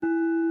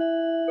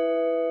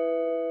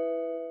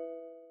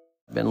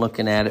been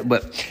looking at it.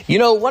 But, you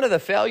know, one of the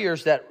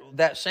failures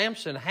that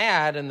Samson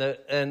had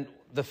and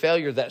the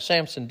failure that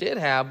Samson did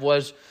have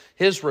was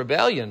his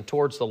rebellion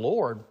towards the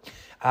Lord.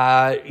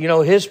 You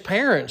know, his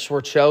parents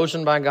were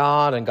chosen by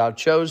God and God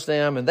chose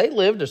them, and they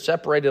lived a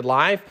separated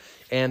life,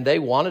 and they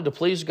wanted to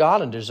please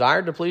God and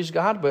desired to please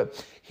God.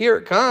 But here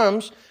it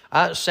comes.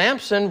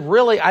 Samson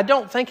really, I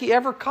don't think he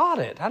ever caught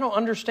it. I don't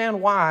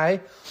understand why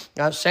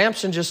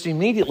Samson just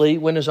immediately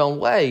went his own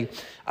way.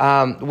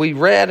 We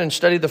read and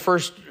studied the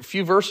first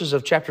few verses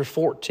of chapter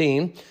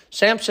 14.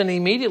 Samson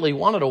immediately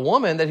wanted a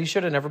woman that he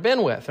should have never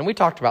been with. And we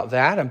talked about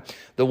that. And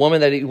the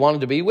woman that he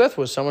wanted to be with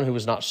was someone who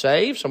was not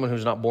saved, someone who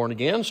was not born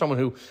again, someone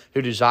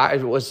who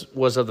desired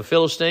was of the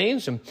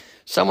Philistines, and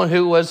someone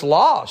who was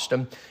lost.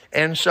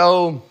 And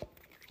so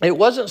it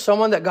wasn't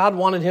someone that God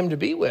wanted him to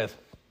be with.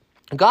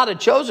 God had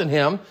chosen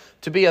him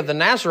to be of the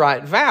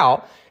Nazirite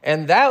vow,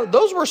 and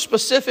those were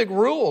specific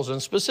rules and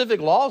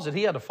specific laws that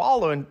he had to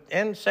follow,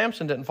 and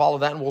Samson didn't follow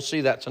that, and we'll see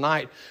that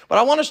tonight. But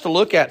I want us to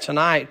look at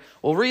tonight,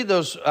 we'll read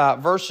those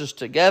verses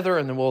together,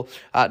 and then we'll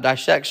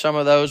dissect some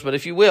of those. But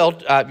if you will,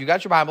 if you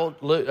got your Bible,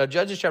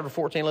 Judges chapter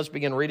 14, let's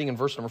begin reading in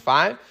verse number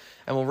 5,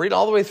 and we'll read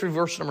all the way through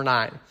verse number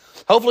 9.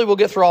 Hopefully we'll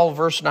get through all of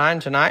verse 9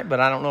 tonight,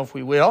 but I don't know if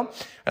we will.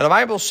 And the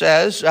Bible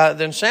says,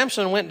 then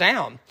Samson went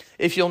down.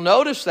 If you'll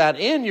notice that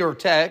in your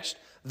text,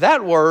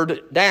 that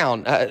word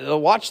down,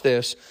 watch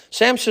this.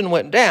 Samson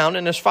went down,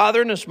 and his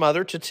father and his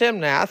mother, to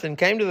Timnath, and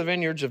came to the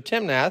vineyards of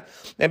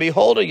Timnath. And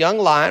behold, a young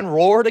lion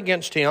roared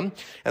against him,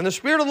 and the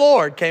Spirit of the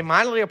Lord came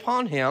mightily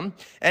upon him,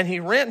 and he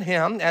rent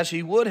him as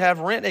he would have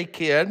rent a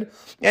kid.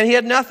 And he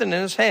had nothing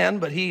in his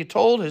hand, but he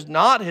told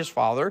not his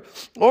father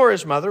or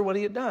his mother what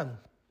he had done.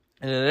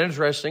 And it's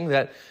interesting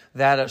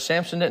that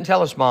Samson didn't tell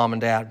his mom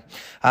and dad.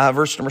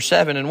 Verse number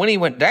 7, and when he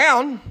went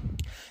down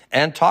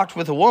and talked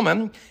with a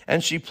woman,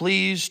 and she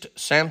pleased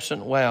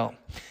Samson well.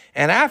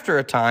 And after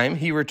a time,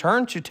 he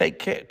returned to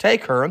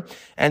take her,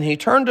 and he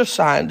turned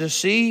aside to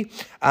see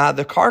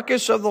the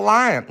carcass of the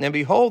lion. And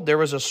behold, there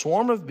was a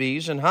swarm of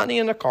bees and honey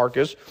in the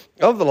carcass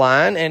of the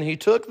lion, and he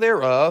took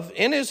thereof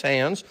in his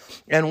hands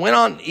and went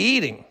on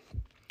eating.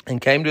 And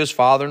came to his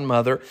father and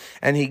mother,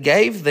 and he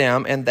gave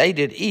them, and they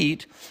did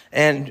eat.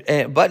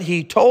 But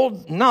he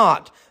told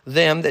not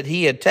them that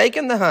he had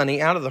taken the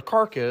honey out of the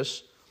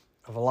carcass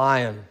of a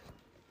lion.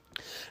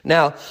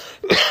 Now,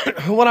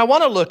 what I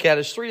want to look at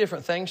is three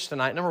different things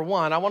tonight. Number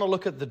one, I want to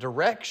look at the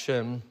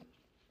direction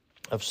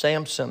of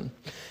Samson.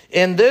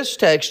 In this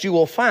text, you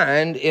will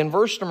find in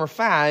verse number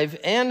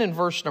 5 and in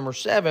verse number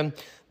 7,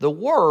 the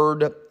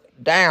word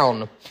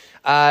down.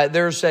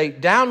 There's a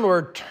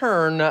downward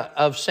turn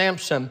of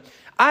Samson.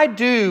 I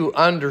do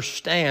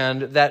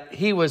understand that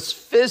he was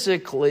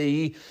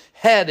physically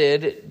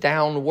headed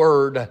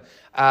downward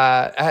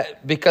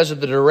because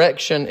of the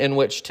direction in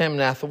which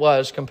Timnath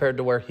was compared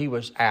to where he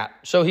was at.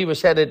 So he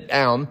was headed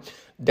down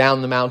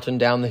the mountain,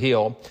 down the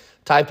hill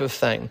type of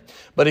thing.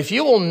 But if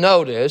you will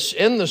notice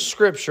in the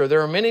scripture,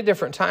 there are many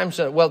different times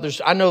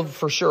that, I know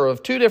for sure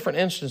of two different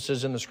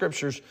instances in the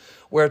scriptures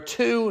where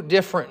two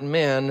different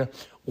men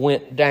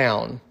went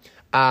down.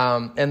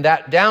 And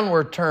that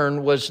downward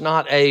turn was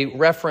not a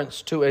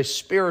reference to a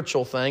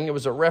spiritual thing. It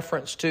was a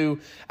reference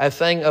to a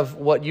thing of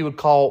what you would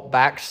call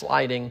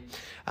backsliding.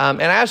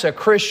 And as a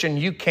Christian,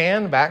 you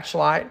can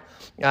backslide.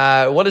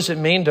 What does it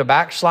mean to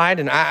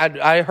backslide? And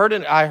I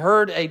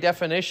heard a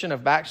definition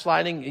of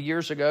backsliding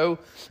years ago,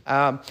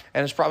 and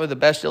it's probably the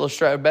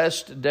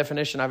best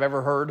definition I've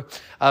ever heard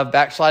of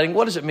backsliding.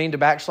 What does it mean to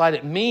backslide?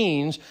 It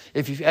means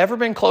if you've ever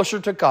been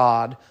closer to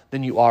God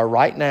than you are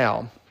right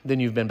now, then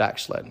you've been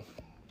backslidden.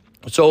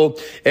 So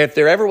if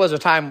there ever was a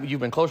time you've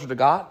been closer to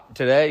God,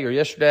 today or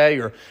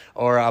yesterday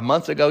or a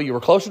month ago, you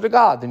were closer to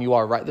God than you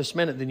are right this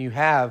minute, then you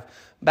have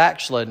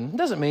backslidden. It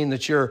doesn't mean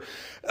that you're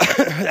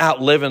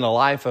out living a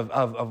life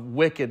of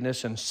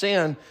wickedness and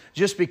sin.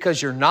 Just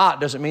because you're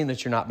not doesn't mean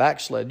that you're not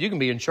backslidden. You can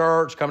be in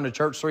church, coming to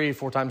church 3 or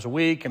 4 times a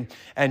week,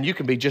 and you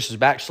can be just as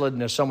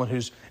backslidden as someone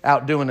who's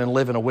out doing and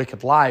living a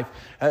wicked life.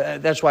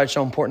 That's why it's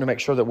so important to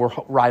make sure that we're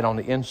right on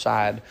the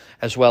inside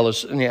as well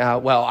as,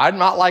 I'm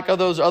not like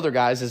those other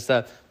guys as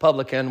the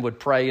publican would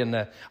pray and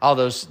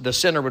the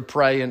sinner would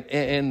pray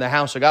in the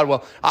house of God.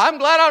 Well, I'm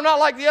glad I'm not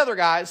like the other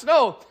guys.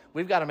 No.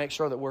 We've got to make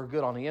sure that we're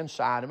good on the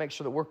inside and make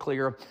sure that we're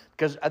clear.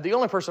 Because the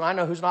only person I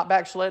know who's not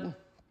backslidden,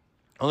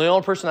 and the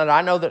only person that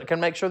I know that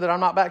can make sure that I'm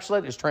not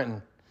backslidden is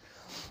Trenton.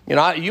 You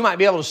know, you might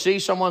be able to see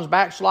someone's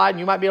backsliding.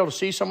 You might be able to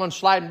see someone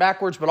sliding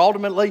backwards. But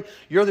ultimately,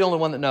 you're the only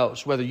one that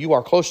knows whether you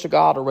are close to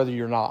God or whether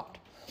you're not.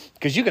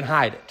 Because you can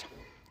hide it.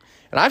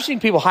 And I've seen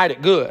people hide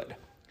it good.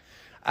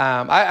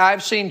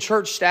 I've seen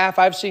church staff.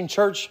 I've seen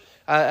church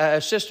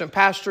assistant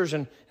pastors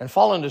and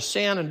fall into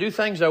sin and do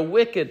things of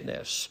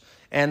wickedness.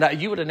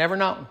 And you would have never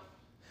known.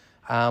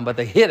 But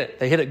they hid it.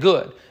 They hid it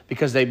good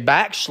because they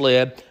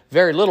backslid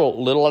very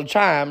little at a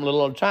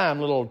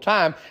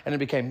time, and it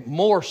became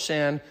more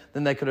sin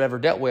than they could have ever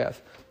dealt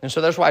with. And so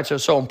that's why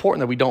it's so important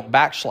that we don't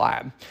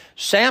backslide.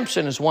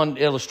 Samson is one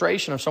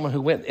illustration of someone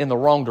who went in the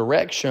wrong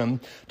direction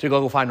to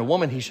go find a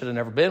woman he should have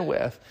never been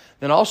with.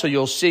 Then also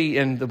you'll see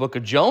in the book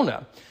of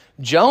Jonah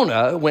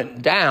Jonah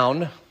went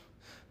down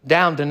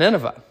to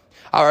Nineveh.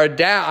 Or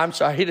down, I'm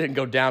sorry, he didn't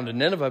go down to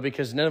Nineveh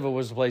because Nineveh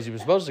was the place he was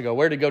supposed to go.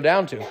 Where did he go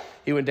down to?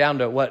 He went down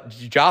to what?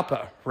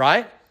 Joppa,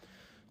 right?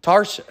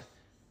 Tarsus.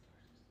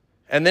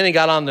 And then he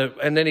got on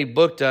and then he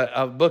booked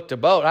a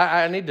boat.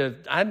 I need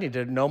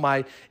to know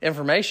my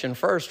information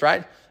first,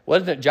 right?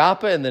 Wasn't it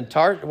Joppa and then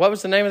Tarsus? What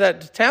was the name of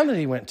that town that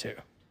he went to?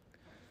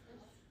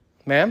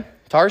 Ma'am?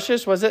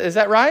 Tarshish, was it? Is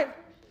that right?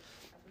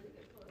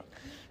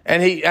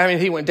 And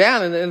he went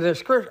down and the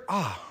script,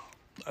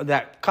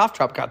 that cough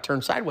drop got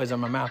turned sideways on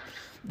my mouth.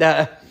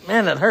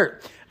 Man, that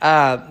hurt.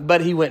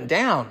 But he went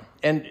down.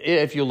 And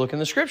if you look in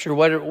the scripture,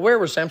 where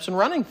was Samson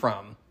running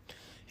from?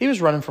 He was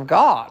running from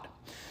God.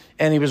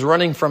 And he was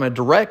running from a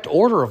direct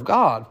order of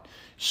God.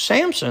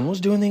 Samson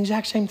was doing the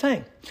exact same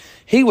thing.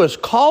 He was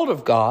called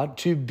of God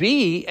to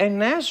be a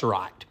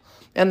Nazirite.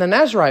 And the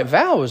Nazirite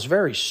vow was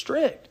very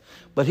strict.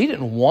 But he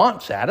didn't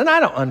want that. And I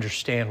don't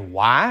understand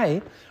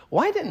why.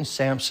 Why didn't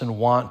Samson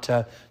want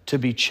to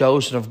be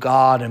chosen of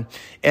God?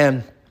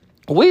 And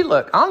we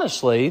look,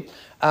 honestly,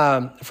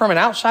 from an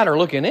outsider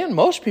looking in,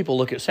 most people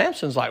look at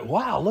Samson's like,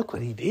 wow, look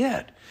what he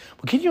did.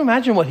 Well, can you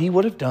imagine what he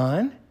would have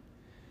done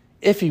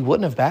if he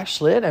wouldn't have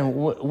backslid and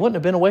wouldn't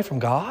have been away from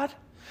God?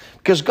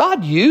 Because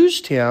God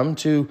used him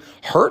to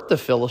hurt the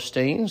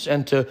Philistines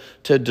and to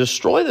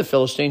destroy the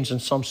Philistines in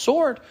some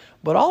sort.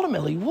 But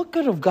ultimately, what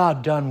could have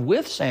God done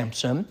with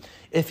Samson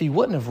if he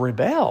wouldn't have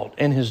rebelled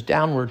in his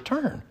downward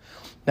turn?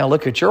 Now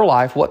look at your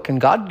life. What can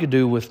God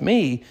do with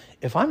me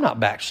if I'm not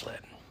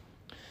backslidden?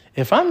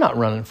 If I'm not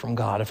running from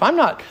God? If I'm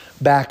not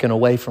backing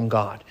away from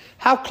God?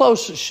 How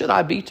close should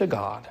I be to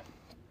God?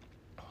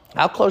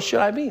 How close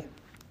should I be?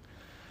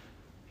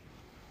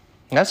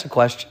 That's a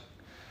question.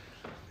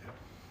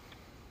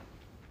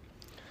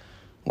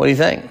 What do you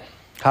think?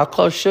 How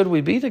close should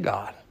we be to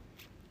God?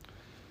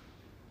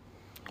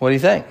 What do you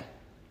think?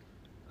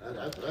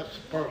 That's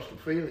a personal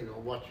feeling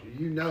on what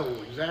you know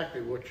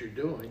exactly what you're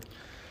doing.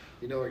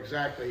 You know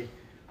exactly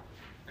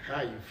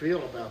how you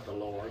feel about the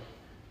Lord,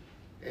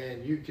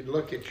 and you can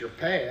look at your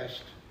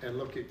past and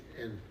look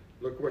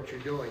what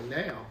you're doing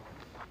now,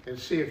 and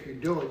see if you're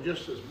doing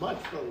just as much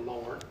for the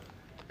Lord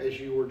as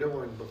you were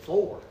doing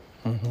before.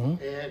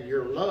 Mm-hmm. And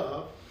your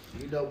love,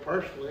 you know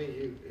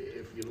personally,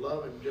 if you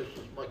love Him just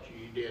as much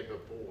as you did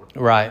before.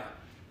 Right.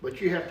 But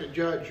you have to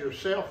judge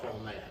yourself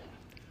on that.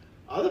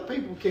 Other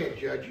people can't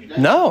judge you.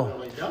 No.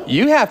 Really don't.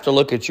 You have to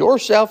look at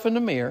yourself in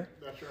the mirror.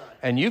 That's right.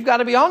 And you've got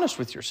to be honest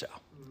with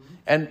yourself.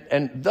 Mm-hmm.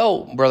 And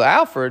though, Brother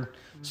Alfred,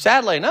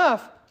 sadly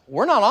enough,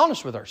 we're not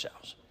honest with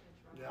ourselves.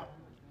 Yeah.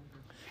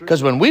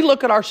 Because when we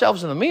look at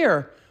ourselves in the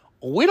mirror,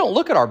 we don't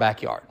look at our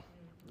backyard.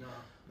 No.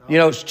 You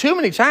know, it's too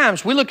many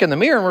times we look in the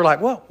mirror and we're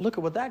like, well, look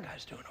at what that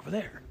guy's doing over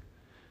there.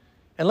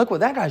 And look what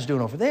that guy's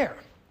doing over there.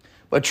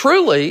 But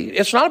truly,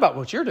 it's not about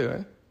what you're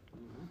doing.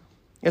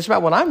 It's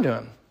about what I'm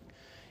doing.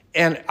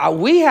 And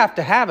we have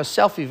to have a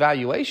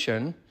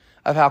self-evaluation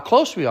of how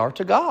close we are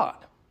to God.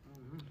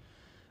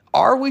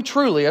 Are we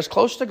truly as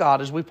close to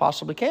God as we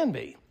possibly can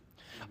be?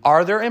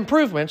 Are there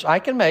improvements I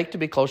can make to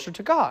be closer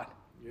to God?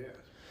 Yes.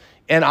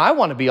 And I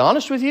want to be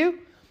honest with you.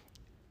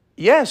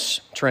 Yes,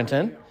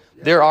 Trenton,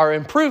 there are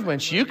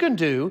improvements you can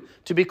do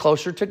to be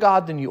closer to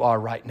God than you are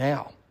right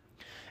now.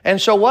 And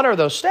so what are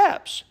those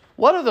steps?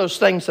 What are those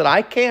things that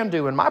I can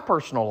do in my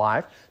personal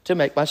life to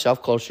make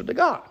myself closer to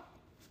God?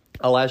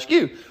 I'll ask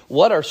you,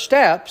 what are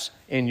steps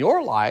in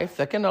your life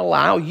that can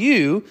allow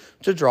you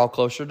to draw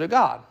closer to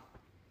God?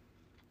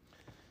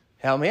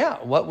 Help me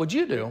out. What would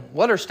you do?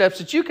 What are steps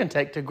that you can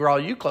take to draw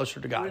you closer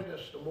to God?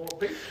 Witness to more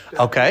people.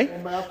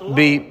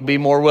 Okay. Be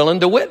more willing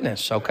to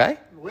witness. Okay.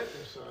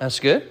 Witness. That's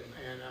good.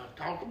 And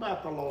talk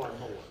about the Lord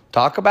more.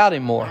 Talk about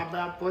Him more. How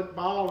about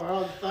football or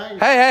other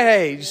things?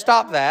 Hey!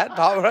 Stop that.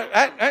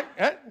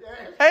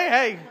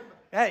 Hey!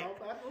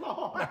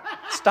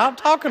 Stop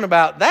talking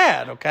about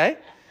that. Okay.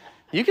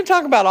 You can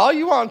talk about all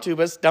you want to,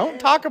 but don't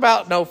talk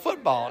about no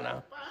football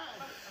now.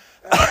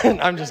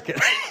 I'm just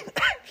kidding.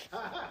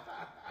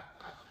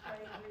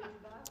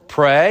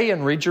 Pray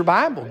and read your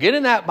Bible. Get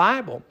in that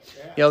Bible.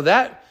 You know,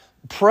 that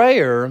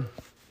prayer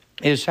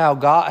is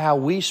how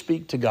we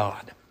speak to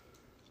God.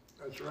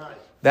 That's right.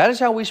 That is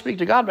how we speak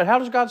to God. But how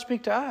does God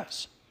speak to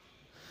us?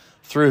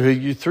 Through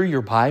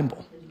your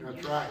Bible.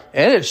 That's right.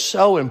 And it's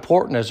so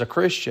important as a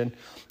Christian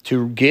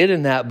to get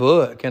in that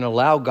book and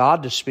allow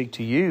God to speak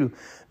to you,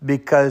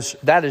 because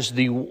that is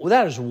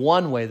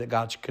one way that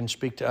God can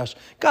speak to us.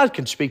 God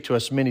can speak to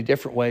us many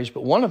different ways,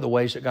 but one of the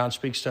ways that God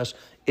speaks to us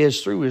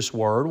is through His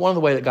Word. One of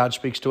the ways that God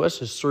speaks to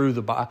us is through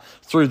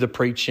the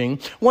preaching.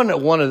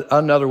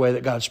 Another way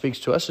that God speaks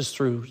to us is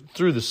through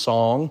the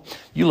song.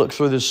 You look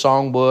through this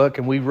song book,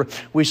 and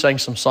we sang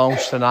some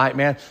songs tonight.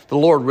 Man, the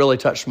Lord really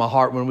touched my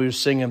heart when we were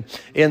singing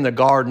in the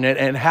garden,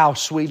 and how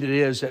sweet it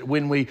is that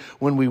when we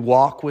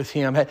walk with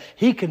Him,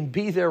 He can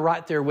be there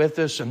right there with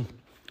us. And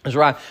That's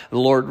right. The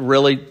Lord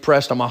really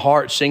pressed on my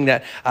heart, seeing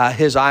that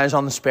His eyes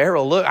on the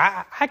sparrow. Look,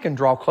 I can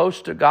draw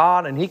close to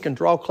God, and He can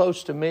draw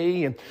close to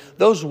me. And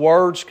those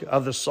words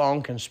of the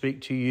song can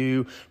speak to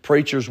you.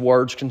 Preacher's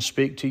words can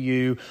speak to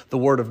you. The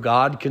Word of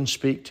God can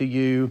speak to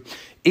you.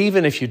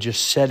 Even if you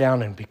just sit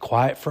down and be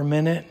quiet for a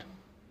minute,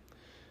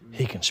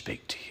 He can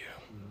speak to you.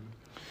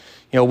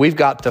 You know, we've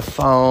got the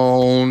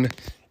phone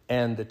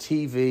and the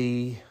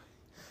TV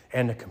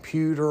and the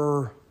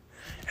computer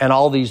and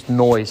all these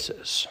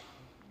noises.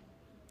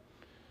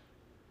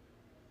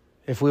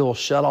 If we will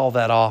shut all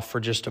that off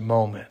for just a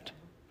moment,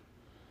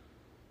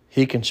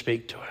 He can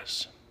speak to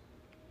us.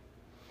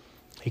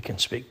 He can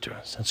speak to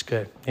us. That's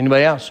good.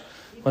 Anybody else?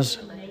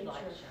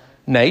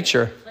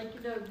 Nature.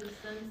 Like, the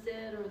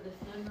sunset or the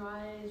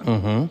sunrise,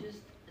 Mm-hmm.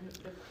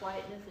 just the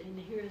quietness and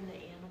hearing the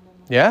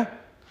animals. Yeah.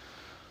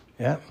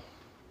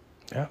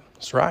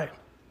 That's right.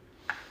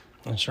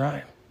 That's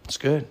right. That's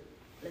good.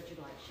 Let your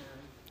light shine.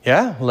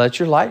 Yeah, let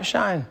your light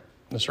shine.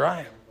 That's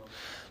right.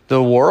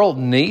 The world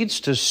needs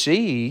to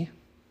see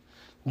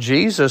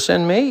Jesus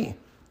in me.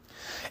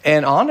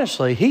 And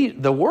honestly,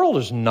 the world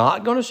is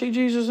not going to see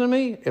Jesus in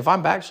me if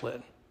I'm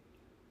backslidden.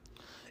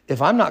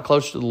 If I'm not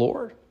close to the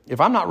Lord.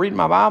 If I'm not reading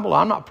my Bible,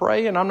 I'm not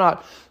praying, I'm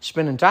not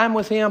spending time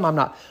with Him, I'm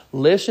not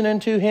listening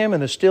to Him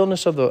in the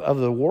stillness of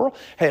the world.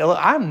 Hey, look,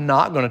 I'm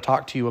not going to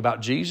talk to you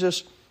about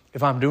Jesus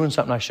if I'm doing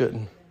something I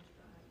shouldn't.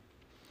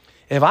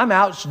 If I'm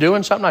out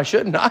doing something I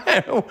shouldn't,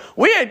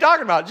 we ain't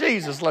talking about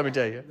Jesus, let me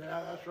tell you.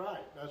 Yeah, that's right.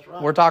 That's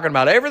right. We're talking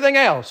about everything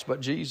else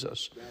but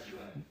Jesus. That's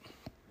right.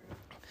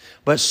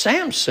 But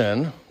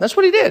Samson, that's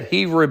what he did.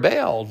 He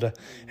rebelled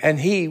and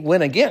he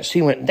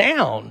went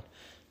down.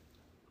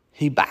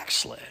 He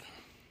backslid.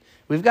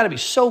 We've got to be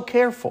so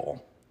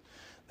careful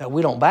that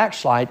we don't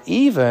backslide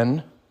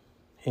even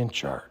in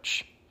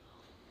church.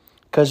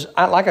 Because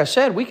like I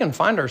said, we can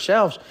find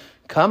ourselves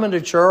coming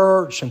to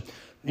church and,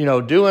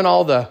 doing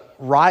all the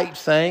right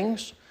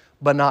things,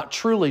 but not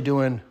truly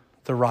doing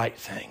the right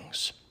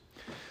things.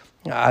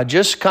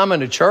 Just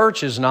coming to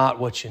church is not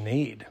what you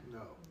need.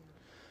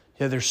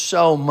 Yeah, there's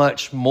so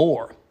much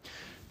more.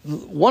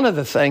 One of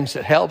the things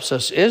that helps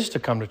us is to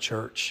come to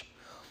church,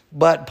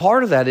 but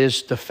part of that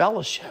is the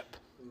fellowship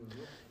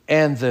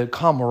and the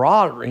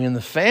camaraderie and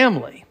the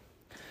family.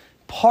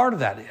 Part of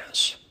that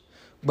is.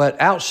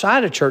 But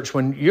outside of church,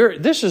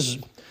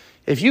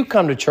 if you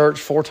come to church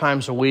 4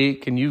 times a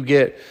week and you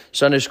get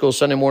Sunday school,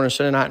 Sunday morning,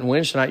 Sunday night, and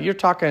Wednesday night, you're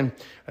talking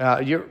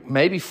you're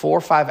maybe 4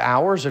 or 5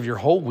 hours of your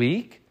whole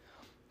week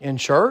in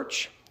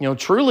church.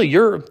 Truly,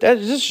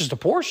 this is just a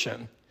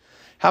portion.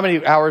 How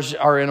many hours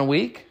are in a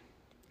week?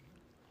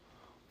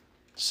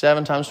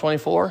 7 times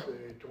 24?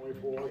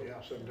 24, yeah,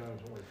 7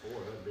 times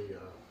 24. That'd be,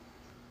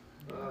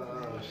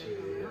 let's see,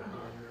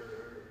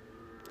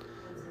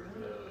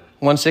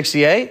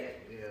 168?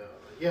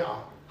 Yeah.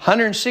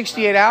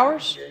 168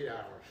 hours? 8 hours.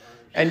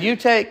 And you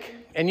take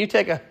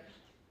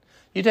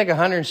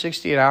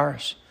 168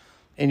 hours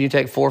and you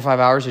take 4 or 5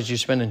 hours that you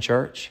spend in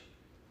church?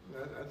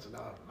 That's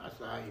not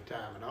any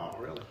time at all,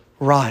 really.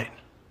 Right.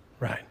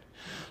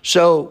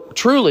 So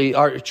truly,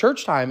 our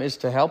church time is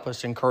to help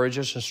us, encourage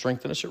us, and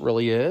strengthen us. It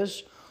really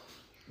is.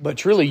 But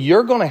truly,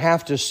 you're going to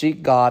have to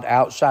seek God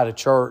outside of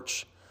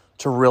church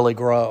to really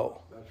grow.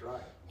 That's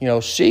right.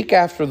 Seek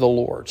after the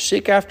Lord.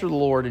 Seek after the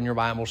Lord in your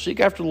Bible. Seek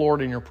after the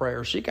Lord in your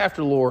prayer. Seek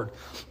after the Lord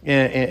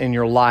in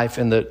your life,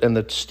 in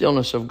the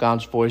stillness of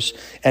God's voice,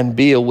 and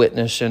be a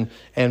witness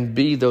and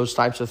be those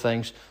types of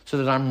things, so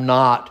that I'm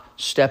not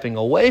stepping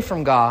away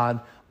from God,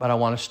 but I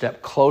want to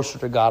step closer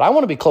to God. I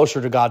want to be closer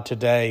to God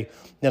today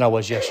than I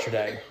was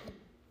yesterday.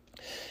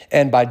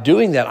 And by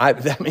doing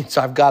that, that means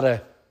I've got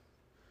to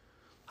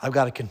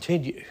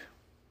continue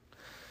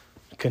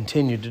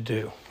to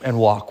do and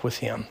walk with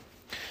Him.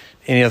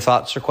 Any other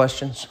thoughts or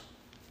questions?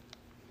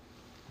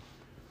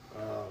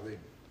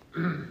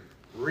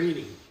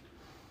 Reading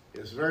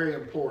is very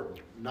important.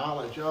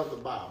 Knowledge of the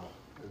Bible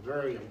is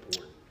very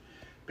important.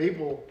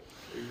 People,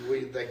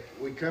 we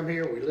come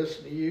here, we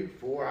listen to you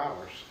 4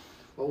 hours.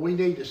 Well, we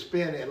need to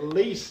spend at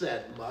least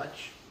that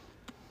much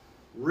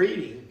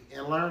reading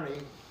and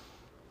learning,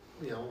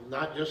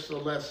 not just the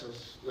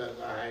lessons that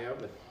I have,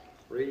 but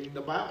reading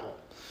the Bible.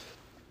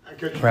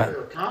 Because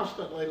you're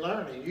constantly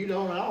learning. You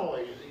don't know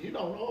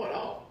it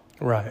all.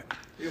 Right.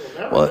 You'll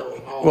never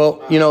know all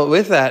well,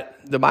 with that,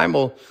 the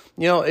Bible,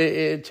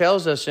 it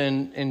tells us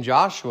in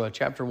Joshua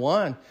chapter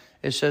 1,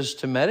 it says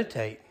to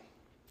meditate.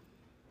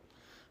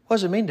 What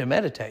does it mean to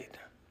meditate?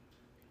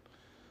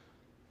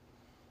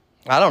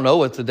 I don't know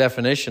what the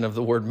definition of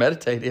the word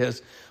meditate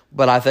is,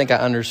 but I think I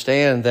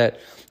understand that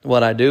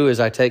what I do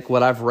is I take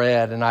what I've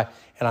read and I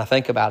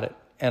think about it,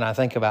 and I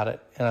think about it,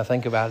 and I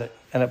think about it,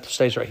 and it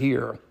stays right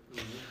here. Mm-hmm.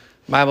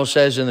 The Bible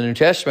says in the New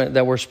Testament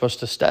that we're supposed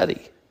to study.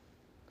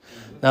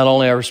 Mm-hmm. Not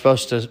only are we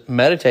supposed to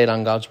meditate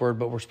on God's Word,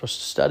 but we're supposed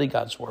to study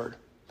God's Word.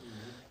 Mm-hmm.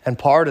 And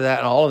part of that,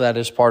 and all of that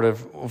is part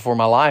of, for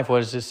my life,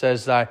 was it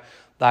says,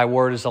 Thy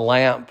Word is a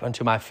lamp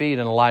unto my feet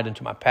and a light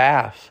unto my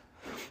path.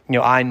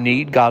 I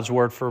need God's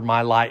Word for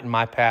my light and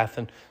my path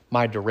and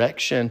my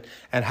direction?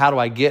 And how do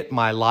I get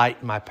my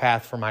light, my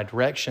path for my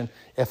direction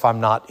if I'm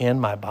not in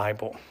my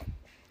Bible?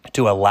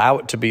 To allow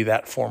it to be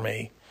that for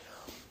me.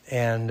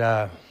 And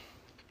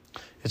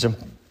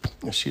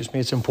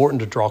it's important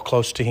to draw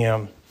close to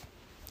Him.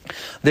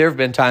 There have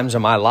been times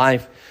in my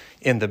life,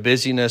 in the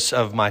busyness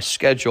of my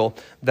schedule,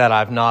 that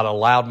I've not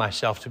allowed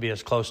myself to be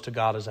as close to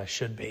God as I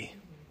should be.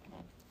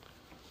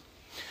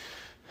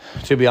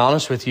 To be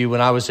honest with you,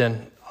 when I was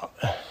in...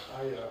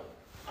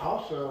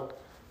 Also,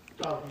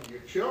 talking to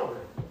your children,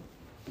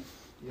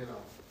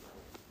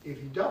 if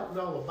you don't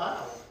know the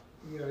Bible,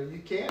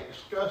 you can't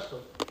discuss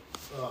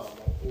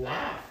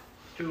life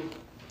to them.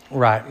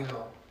 Right.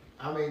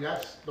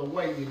 That's the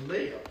way you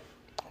live.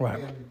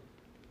 Right. And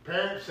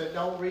parents that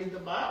don't read the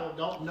Bible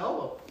don't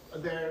know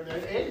it. They're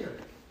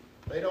ignorant.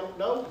 They don't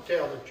know to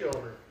tell the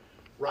children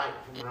right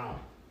from wrong.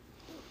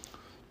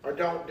 Or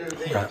don't do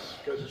this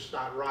because it's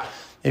not right.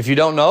 If you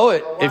don't know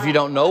it, if you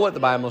don't know what the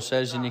Bible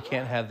says, then you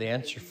can't have the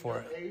answer for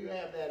it. You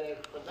have that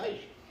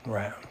explanation.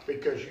 Right.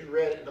 Because you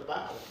read it in the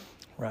Bible.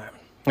 Right.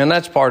 And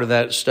that's part of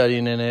that,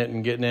 studying in it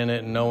and getting in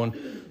it and knowing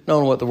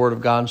what the Word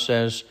of God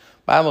says.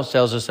 The Bible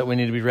tells us that we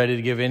need to be ready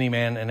to give any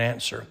man an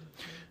answer.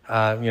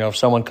 If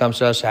someone comes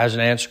to us, has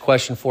an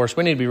question for us,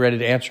 we need to be ready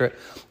to answer it.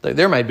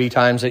 There may be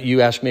times that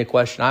you ask me a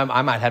question,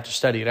 I might have to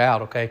study it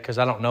out, okay, because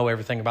I don't know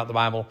everything about the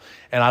Bible,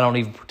 and I don't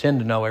even pretend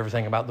to know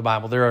everything about the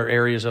Bible. There are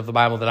areas of the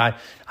Bible that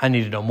I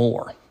need to know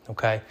more,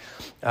 okay?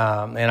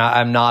 And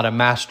I'm not a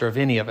master of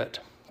any of it,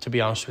 to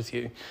be honest with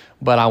you.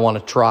 But I want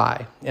to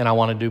try, and I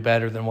want to do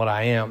better than what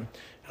I am.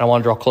 And I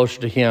want to draw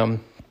closer to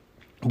Him.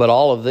 But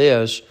all of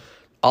this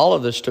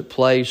took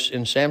place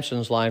in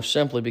Samson's life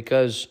simply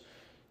because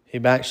he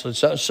backslid.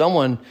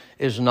 Someone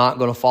is not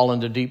going to fall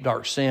into deep,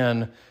 dark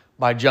sin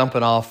by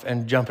jumping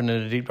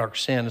into deep, dark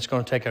sin. It's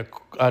going to take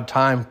a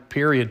time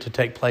period to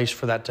take place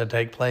for that to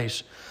take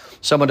place.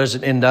 Someone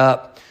doesn't end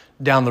up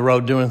down the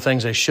road doing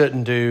things they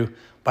shouldn't do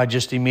by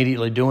just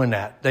immediately doing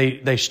that.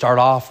 They start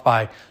off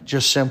by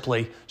just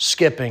simply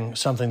skipping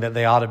something that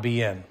they ought to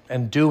be in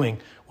and doing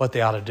what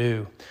they ought to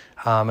do.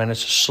 And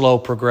it's a slow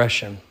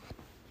progression.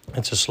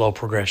 It's a slow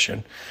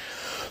progression.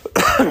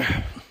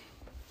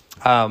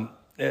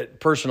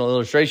 Personal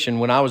illustration,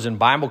 when I was in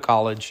Bible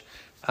college,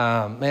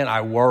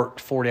 I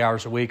worked 40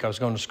 hours a week. I was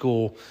going to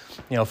school,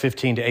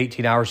 15 to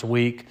 18 hours a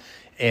week.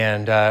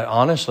 And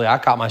honestly, I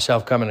caught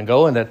myself coming and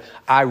going that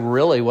I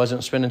really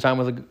wasn't spending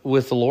time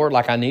with the Lord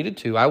like I needed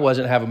to. I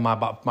wasn't having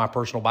my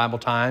personal Bible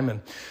time,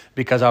 and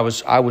because I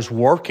was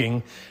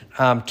working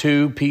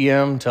 2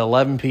 p.m. to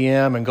 11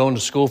 p.m. and going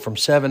to school from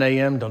 7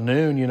 a.m. to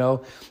noon,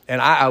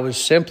 and I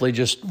was simply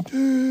just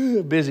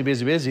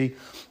busy.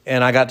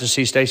 And I got to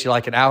see Stacy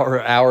like an hour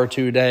or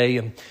two a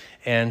day.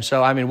 And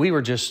so, I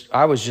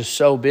was just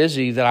so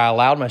busy that I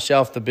allowed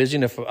myself the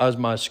busyness of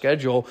my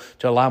schedule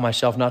to allow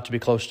myself not to be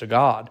close to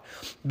God.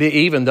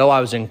 Even though I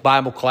was in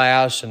Bible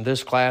class and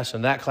this class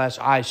and that class,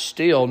 I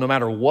still, no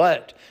matter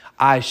what,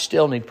 I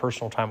still need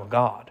personal time with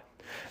God.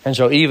 And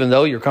so even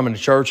though you're coming to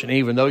church and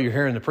even though you're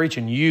hearing the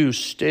preaching, you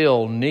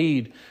still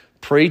need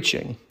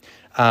preaching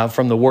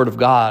from the Word of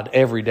God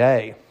every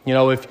day.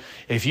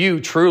 If you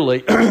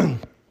truly...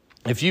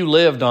 If you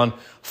lived on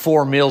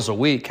 4 meals a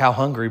week, how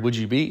hungry would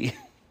you be?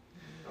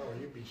 Oh,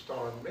 you'd be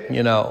starving.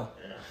 Yeah.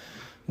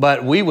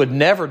 But we would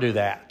never do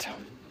that.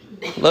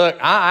 Look,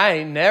 I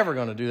ain't never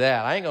going to do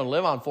that. I ain't going to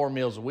live on 4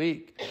 meals a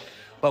week.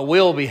 But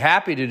we'll be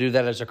happy to do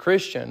that as a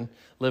Christian,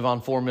 live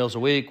on 4 meals a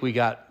week. We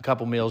got a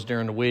couple meals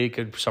during the week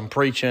and some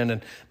preaching,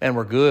 and man,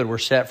 we're good. We're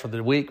set for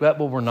the week, but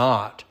we're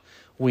not.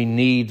 We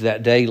need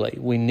that daily.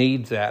 We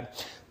need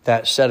that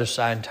set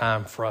aside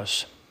time for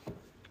us.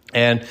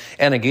 And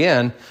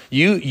again,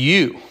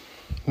 you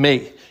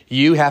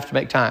have to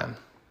make time.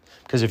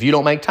 Because if you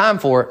don't make time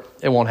for it,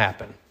 it won't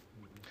happen.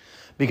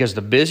 Because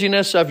the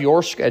busyness of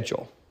your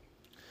schedule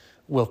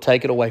will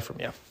take it away from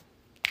you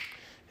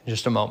in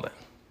just a moment.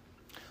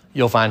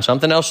 You'll find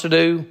something else to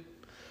do.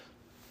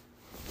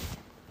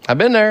 I've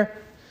been there.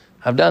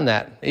 I've done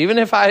that. Even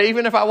if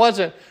I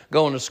wasn't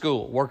going to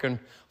school, working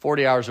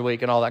 40 hours a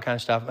week and all that kind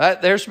of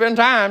stuff. There's been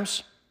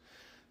times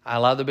I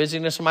allowed the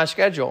busyness of my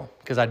schedule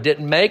because I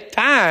didn't make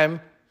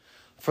time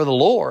for the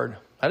Lord.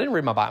 I didn't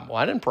read my Bible.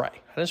 I didn't pray.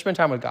 I didn't spend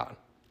time with God.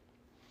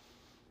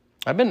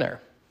 I've been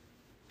there.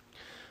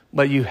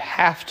 But you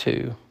have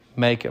to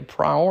make it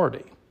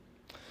priority.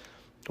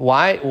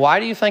 Why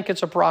do you think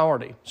it's a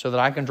priority? So that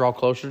I can draw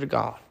closer to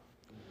God.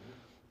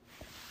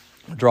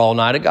 Draw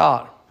nigh to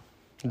God.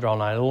 Draw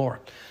nigh to the Lord.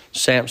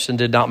 Samson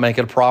did not make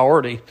it a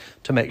priority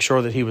to make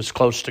sure that he was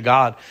close to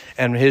God.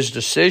 And his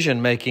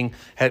decision making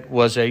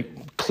was a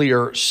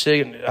clear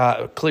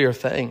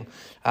thing.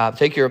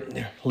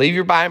 Leave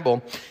your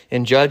Bible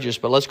in Judges,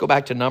 but let's go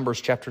back to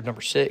Numbers chapter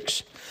number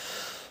 6.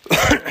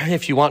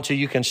 If you want to,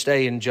 you can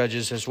stay in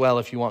Judges as well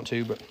if you want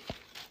to. But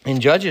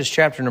in Judges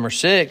chapter number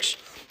 6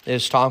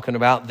 is talking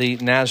about the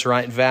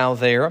Nazirite vow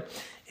there.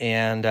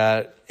 And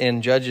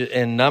in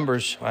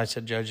Numbers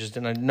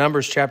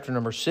chapter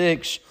number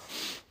 6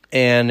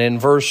 And in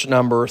verse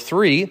number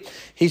 3,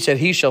 he said,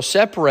 he shall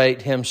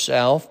separate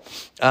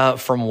himself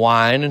from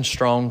wine and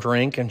strong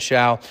drink, and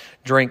shall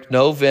drink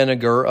no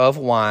vinegar of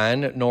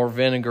wine, nor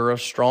vinegar of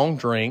strong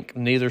drink,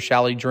 neither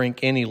shall he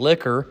drink any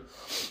liquor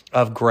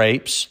of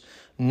grapes,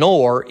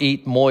 nor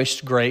eat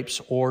moist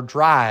grapes or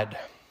dried.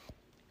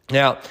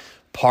 Now,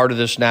 part of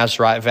this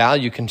Nazirite vow,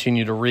 you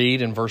continue to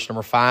read in verse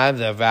number 5,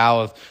 the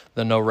vow of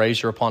the no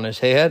razor upon his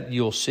head.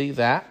 You'll see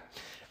that.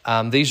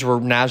 These were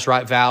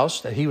Nazirite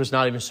vows that he was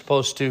not even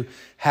supposed to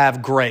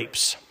have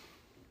grapes.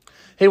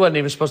 He wasn't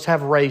even supposed to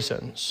have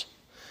raisins.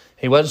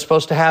 He wasn't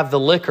supposed to have the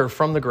liquor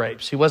from the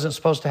grapes. He wasn't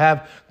supposed to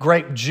have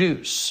grape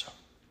juice.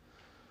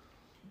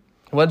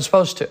 He wasn't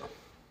supposed to.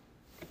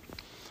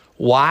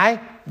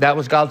 Why? That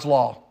was God's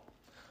law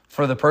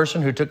for the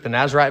person who took the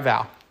Nazirite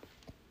vow.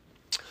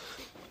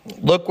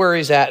 Look where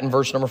he's at in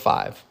verse number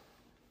 5.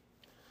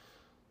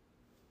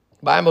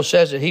 The Bible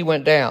says that he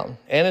went down,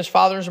 and his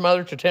father and his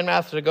mother, to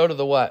Timnath to go to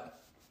the what?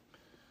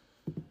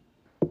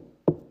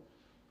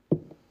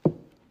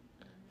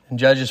 In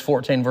Judges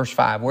 14, verse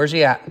 5. Where's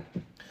he at?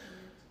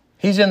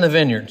 He's in the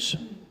vineyards.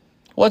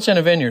 What's in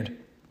a vineyard?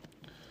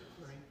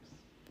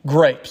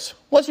 Grapes.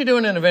 What's he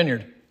doing in a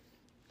vineyard?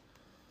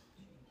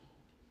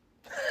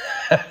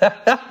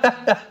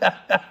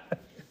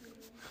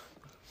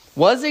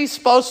 Was he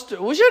supposed to?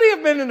 Should he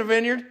have been in a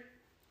vineyard?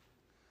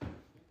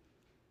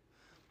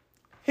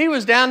 He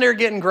was down there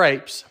getting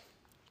grapes.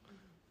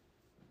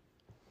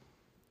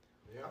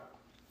 Yep.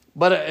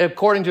 But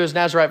according to his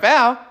Nazirite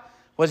vow,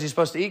 was he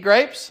supposed to eat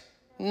grapes?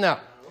 No.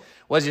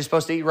 Was he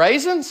supposed to eat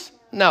raisins?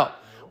 No.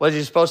 Was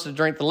he supposed to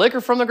drink the liquor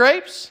from the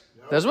grapes?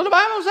 No. That's what the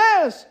Bible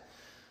says.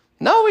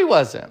 No, he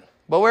wasn't.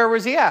 But where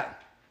was he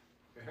at?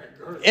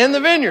 In the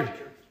vineyard.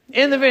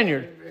 In the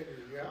vineyard.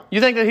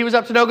 You think that he was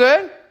up to no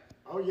good?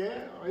 Oh, yeah.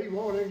 He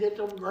wanted to get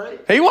them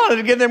grapes. He wanted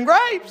to get them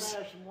grapes.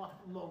 Some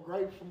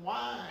grapes and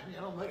wine.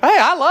 Hey,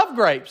 I love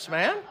grapes,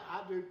 man.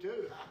 I do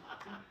too.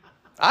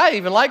 I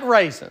even like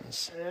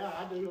raisins. Yeah,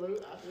 I do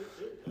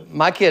too.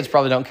 My kids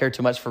probably don't care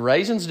too much for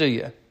raisins, do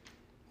you?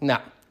 No.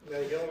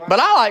 But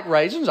I like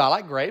raisins. I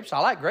like grapes. I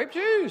like grape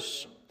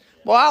juice.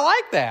 Well, I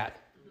like that.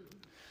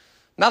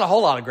 Not a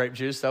whole lot of grape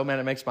juice, though. Man,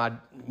 it makes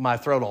my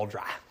throat all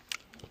dry.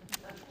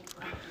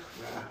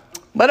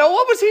 But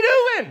what was he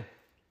doing?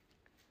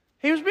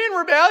 He was being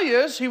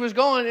rebellious. He was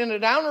going in a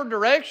downward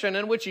direction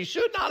in which he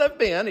should not have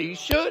been. He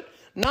should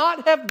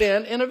not have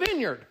been in a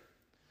vineyard.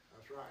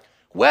 That's right.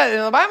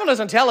 Well, the Bible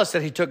doesn't tell us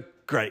that he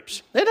took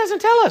grapes. It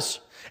doesn't tell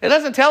us. It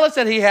doesn't tell us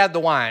that he had the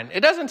wine.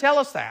 It doesn't tell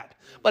us that.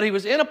 But he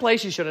was in a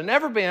place he should have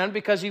never been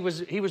because he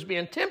was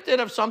being tempted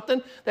of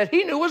something that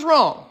he knew was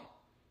wrong.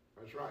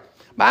 That's right.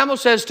 The Bible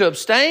says to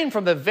abstain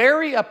from the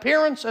very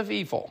appearance of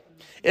evil.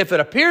 If it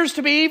appears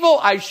to be evil,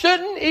 I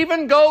shouldn't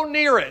even go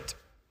near it.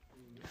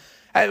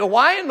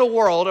 Why in the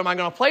world am I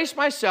going to place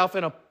myself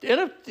in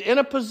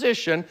a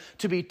position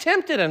to be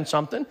tempted in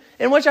something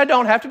in which I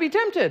don't have to be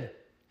tempted?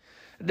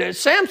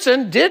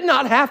 Samson did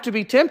not have to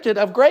be tempted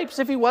of grapes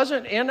if he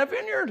wasn't in a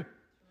vineyard.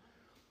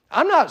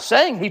 I'm not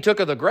saying he took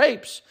of the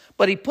grapes,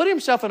 but he put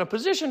himself in a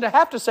position to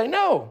have to say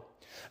no.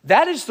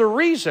 That is the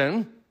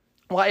reason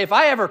why if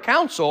I ever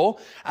counsel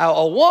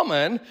a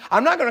woman,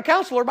 I'm not going to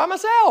counsel her by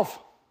myself.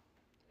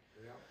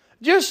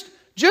 Just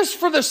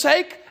for the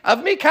sake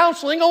of me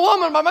counseling a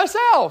woman by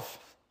myself.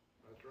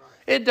 That's right.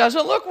 It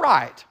doesn't look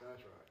right.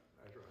 That's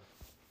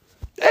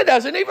right. It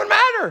doesn't even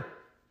matter.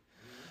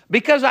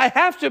 Because I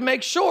have to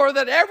make sure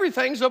that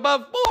everything's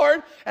above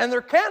board, and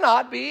there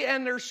cannot be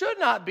and there should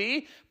not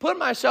be put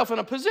myself in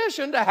a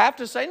position to have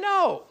to say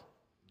no.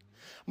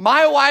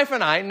 My wife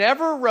and I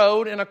never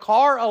rode in a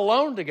car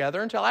alone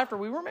together until after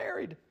we were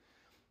married.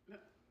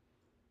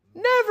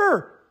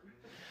 Never.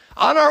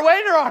 On our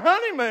way to our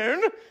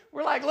honeymoon,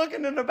 we're like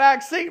looking in the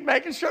back seat,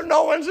 making sure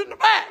no one's in the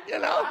back, I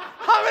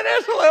mean,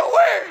 it's a little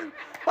weird.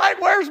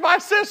 Like, where's my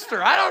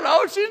sister? I don't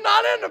know. She's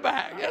not in the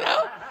back,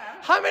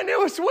 I mean, it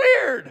was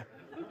weird.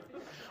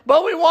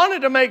 But we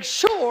wanted to make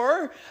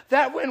sure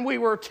that when we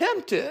were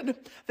tempted,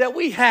 that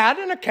we had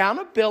an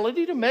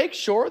accountability to make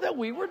sure that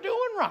we were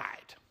doing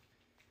right.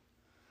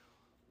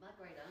 My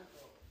great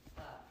uncle,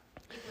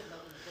 he wouldn't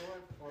open the door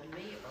for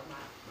me or my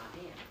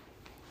aunt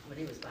when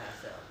he was by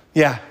himself.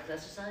 Yeah.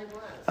 That's the same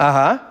was.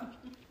 Uh-huh.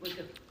 We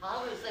could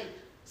always say,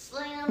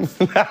 Slims.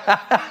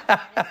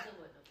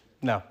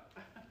 No.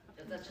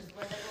 Because that's just the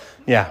way they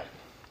were. Yeah.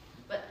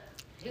 But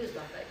he was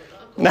my favorite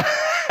uncle.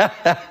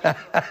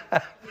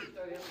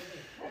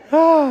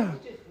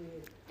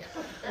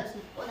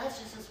 That's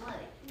just his way.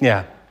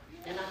 Yeah.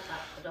 And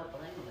I don't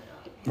blame him at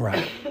all.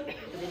 Right. Because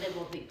he didn't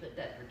want to be put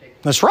that particular.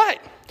 That's right.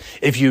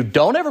 If you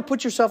don't ever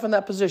put yourself in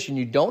that position,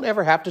 you don't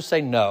ever have to say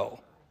no.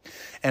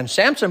 And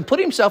Samson put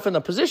himself in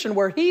the position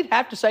where he'd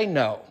have to say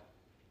no.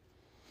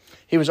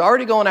 He was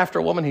already going after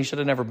a woman he should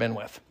have never been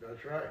with.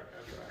 That's right.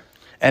 That's right.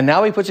 And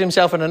now he puts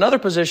himself in another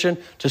position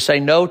to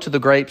say no to the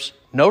grapes,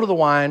 no to the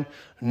wine,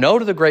 no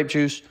to the grape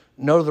juice,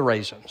 no to the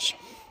raisins.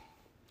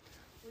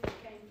 Which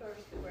came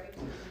first, the grapes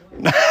or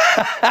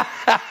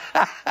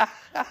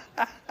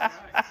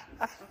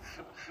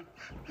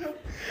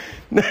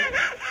the wine?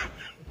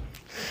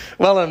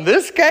 Well, in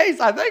this case,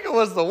 I think it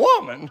was the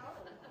woman.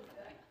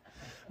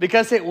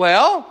 Because I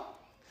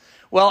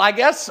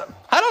guess,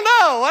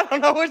 I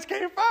don't know which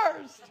came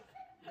first.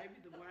 Maybe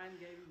the wine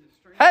gave him the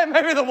strength. Hey,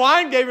 maybe the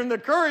wine gave him the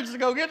courage to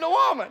go get the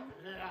woman.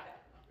 The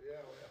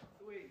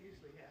way it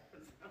usually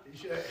happens. He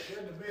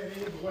shouldn't have been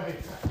either way.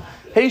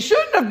 He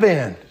shouldn't have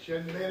been.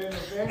 Shouldn't have been in the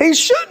vineyard. He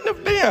shouldn't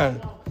have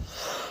been.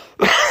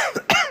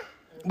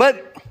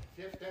 But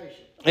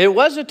Temptation. it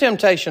was a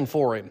temptation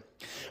for him.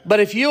 But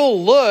if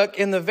you'll look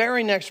in the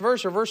very next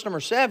verse, or verse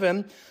number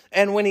 7,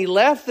 and when he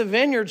left the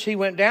vineyards, he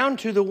went down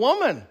to the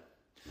woman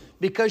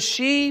because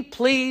she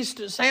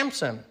pleased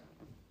Samson.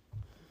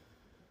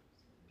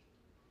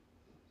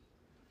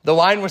 The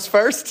wine was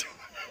first?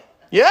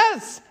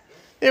 Yes,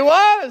 it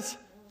was.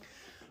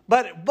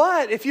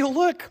 But if you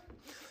look,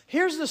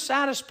 here's the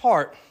saddest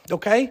part,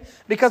 okay?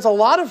 Because a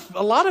lot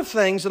of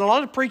things and a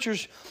lot of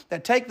preachers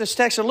that take this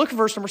text and look at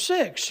verse number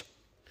 6.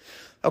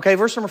 Okay,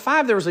 verse number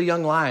 5, there was a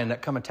young lion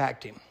that come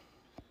attacked him.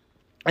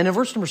 And in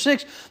verse number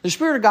 6, the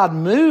Spirit of God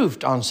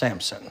moved on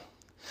Samson.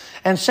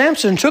 And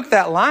Samson took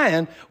that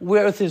lion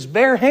with his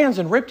bare hands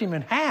and ripped him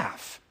in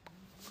half.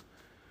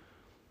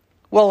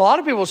 Well, a lot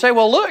of people say,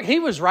 well, look, he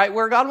was right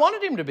where God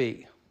wanted him to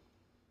be.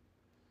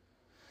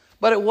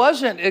 But it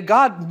wasn't.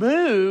 God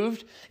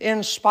moved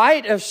in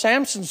spite of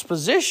Samson's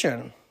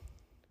position.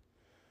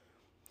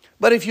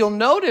 But if you'll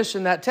notice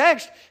in that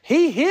text,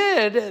 he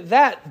hid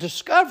that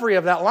discovery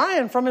of that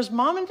lion from his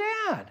mom and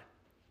dad.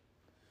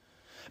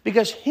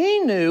 Because he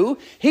knew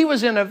he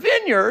was in a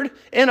vineyard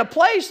in a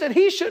place that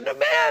he shouldn't have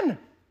been.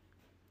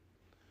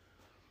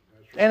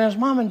 And his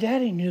mom and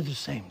daddy knew the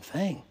same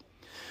thing.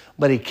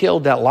 But he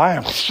killed that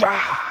lion.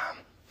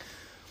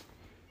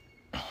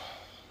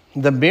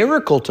 The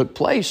miracle took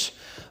place.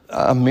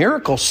 A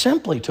miracle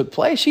simply took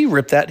place. He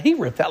ripped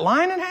that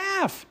lion in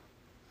half.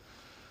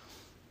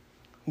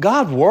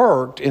 God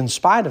worked in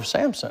spite of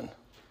Samson.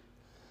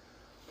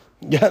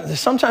 Yeah,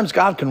 sometimes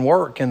God can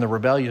work in the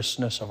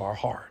rebelliousness of our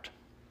heart.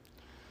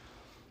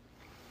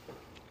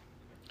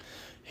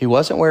 He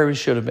wasn't where he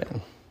should have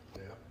been.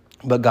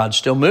 But God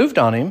still moved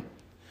on him.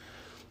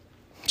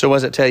 So what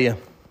does it tell you?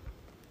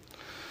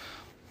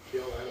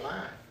 Kill that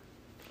lion.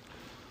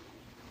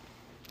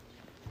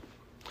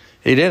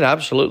 He did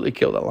absolutely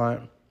kill that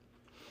lion.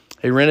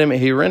 He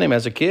rent him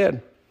as a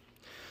kid.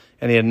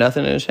 And he had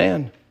nothing in his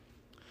hand.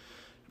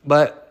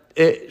 But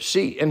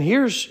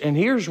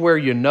here's where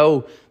you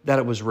know that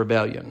it was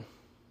rebellion.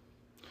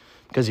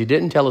 Because he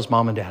didn't tell his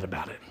mom and dad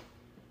about it.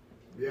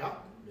 Yeah,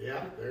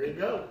 there you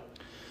go.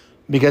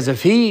 Because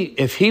if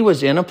he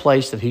was in a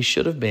place that he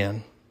should have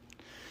been,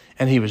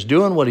 and he was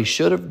doing what he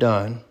should have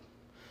done,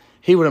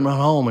 he would have run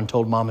home and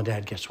told mom and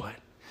dad, guess what?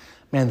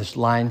 Man, this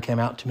lion came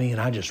out to me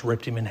and I just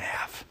ripped him in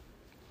half.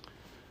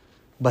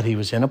 But he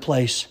was in a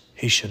place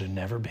he should have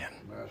never been.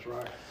 That's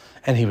right.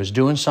 And he was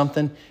doing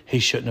something he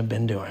shouldn't have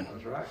been doing.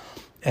 That's right.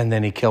 And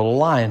then he killed a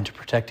lion to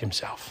protect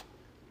himself.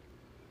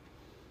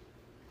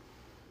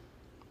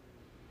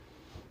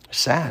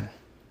 Sad.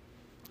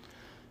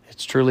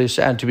 It's truly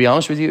sad. To be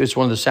honest with you, it's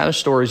one of the saddest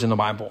stories in the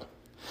Bible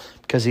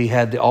because he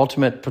had the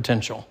ultimate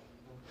potential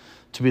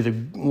to be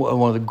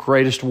one of the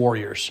greatest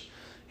warriors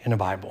in the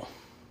Bible.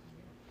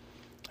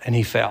 And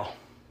he fell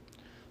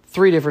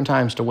 3 different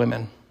times to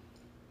women.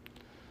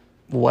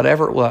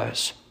 Whatever it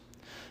was.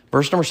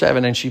 Verse number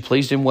 7, and she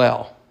pleased him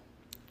well.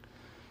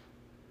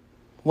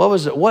 What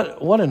was it?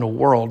 What in the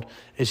world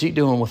is he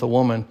doing with a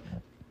woman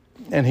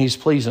and she's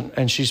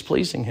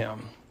pleasing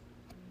him?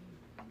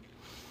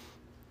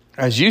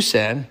 As you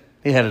said,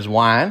 he had his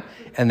wine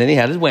and then he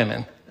had his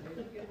women.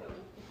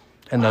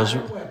 And those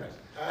were, That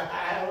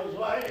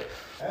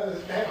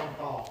was a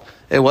downfall.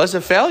 it was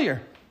a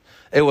failure.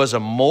 It was a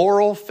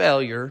moral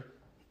failure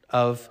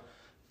of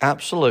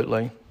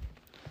absolutely.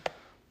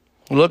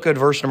 Look at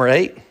verse number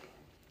 8.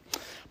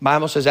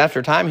 Bible says,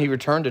 after a time he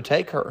returned to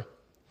take her.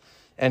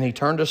 And he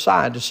turned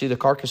aside to see the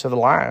carcass of the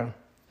lion.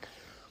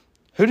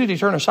 Who did he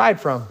turn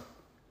aside from?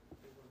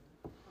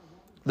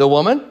 The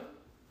woman?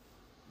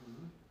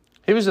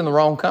 He was in the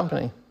wrong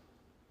company.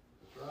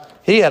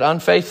 He had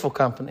unfaithful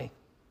company.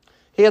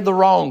 He had the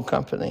wrong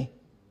company.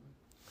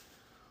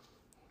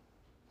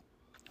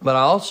 But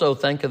I also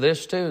think of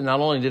this too. Not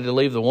only did he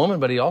leave the woman,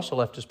 but he also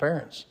left his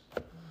parents.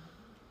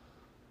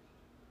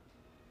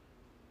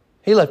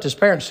 He left his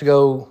parents to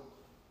go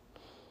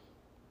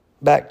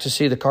back to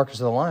see the carcass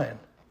of the lion.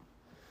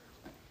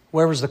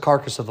 Where was the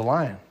carcass of the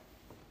lion?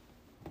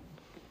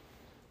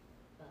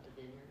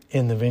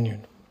 In the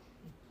vineyard.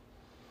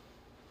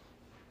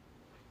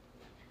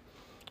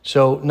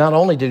 So not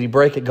only did he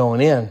break it going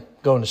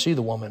to see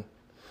the woman,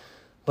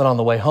 but on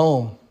the way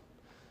home,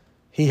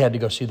 he had to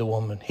go see the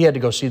woman. He had to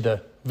go see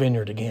the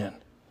vineyard again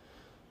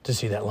to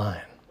see that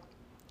lion.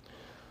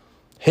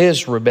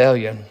 His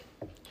rebellion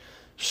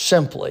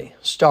simply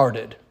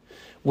started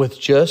with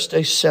just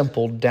a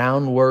simple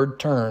downward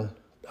turn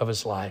of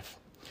his life.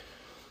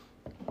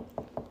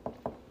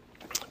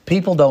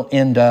 People don't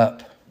end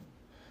up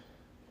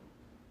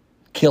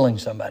killing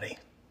somebody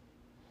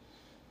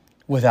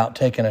without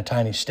taking a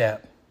tiny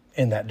step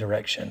in that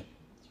direction.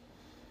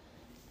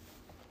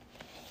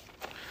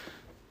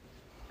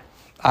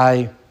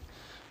 I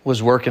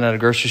was working at a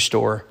grocery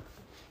store,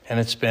 and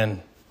it's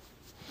been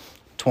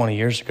 20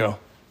 years ago,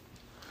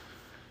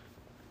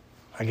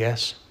 I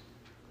guess.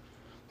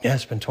 Yeah,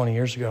 it's been 20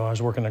 years ago. I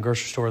was working at a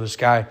grocery store. This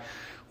guy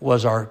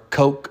was our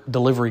Coke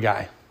delivery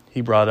guy.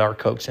 He brought our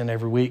Cokes in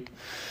every week.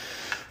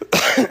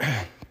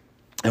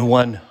 And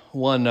one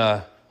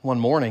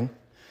morning,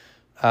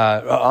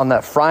 on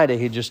that Friday,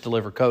 he just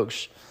delivered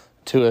Cokes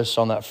to us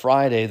on that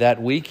Friday. That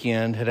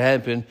weekend had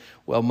happened,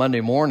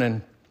 Monday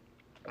morning,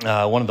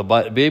 one of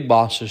the big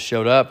bosses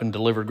showed up and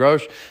delivered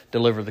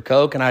the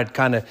Coke. And I'd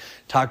kind of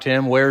talked to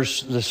him,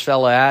 where's this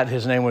fella at?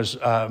 His name was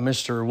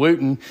Mr.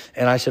 Wooten.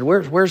 And I said,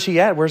 where's he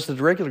at? Where's the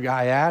regular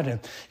guy at? And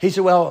he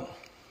said, well,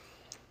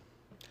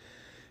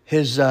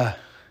 he's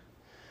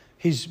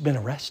been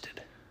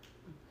arrested.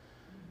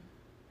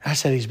 I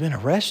said, he's been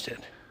arrested?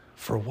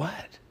 For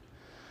what?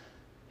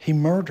 He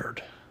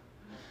murdered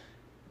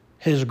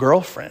his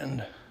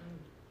girlfriend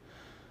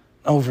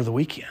over the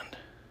weekend.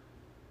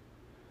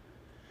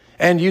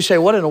 And you say,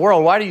 what in the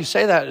world? Why do you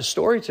say that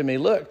story to me?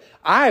 Look,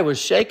 I was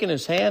shaking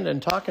his hand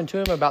and talking to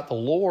him about the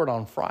Lord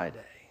on Friday.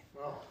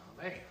 Oh,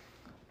 man.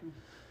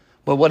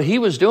 But what he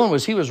was doing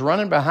was he was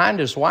running behind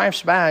his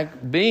wife's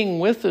back, being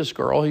with this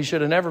girl he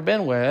should have never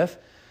been with.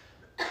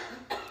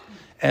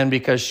 And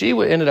because she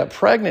ended up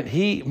pregnant,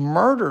 he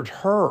murdered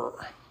her.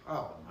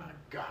 Oh, my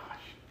gosh.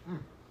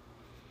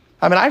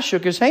 I mean, I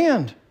shook his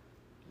hand.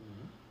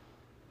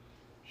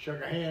 Shook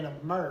a hand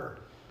of murder.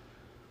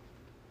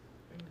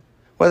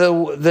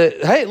 Well,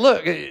 hey,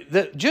 look,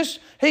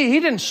 he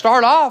didn't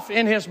start off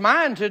in his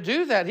mind to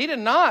do that. He did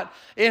not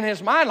in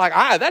his mind like,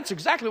 that's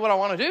exactly what I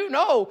want to do.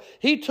 No,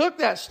 he took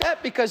that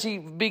step because he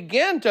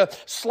began to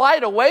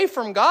slide away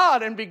from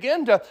God and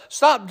begin to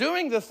stop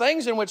doing the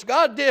things in which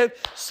God did.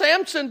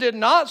 Samson did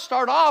not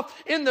start off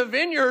in the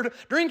vineyard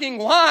drinking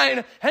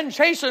wine and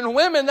chasing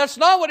women. That's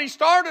not what he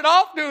started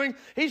off doing.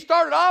 He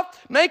started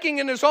off making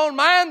in his own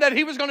mind that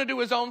he was going to do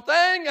his own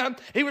thing.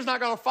 He was not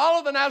going to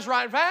follow the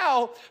Nazirite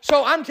vow.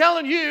 So I'm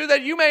telling you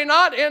that you may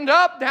not end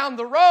up down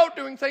the road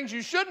doing things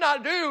you should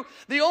not do.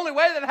 The only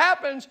way that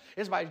happens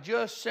is by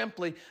just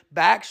simply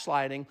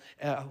backsliding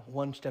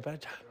one step at a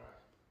time.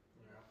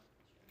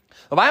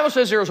 The Bible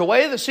says there is a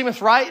way that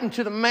seemeth right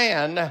unto the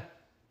man,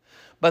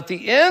 but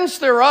the ends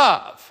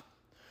thereof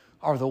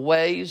are the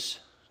ways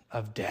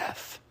of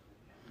death.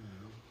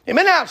 It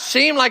may not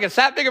seem like it's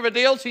that big of a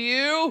deal to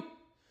you,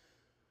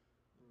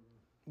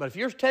 but if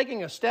you're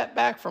taking a step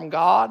back from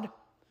God,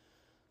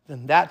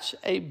 then that's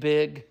a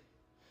big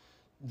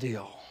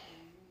deal.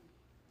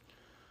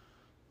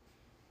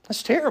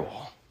 That's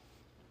terrible.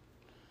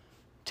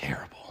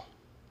 Terrible.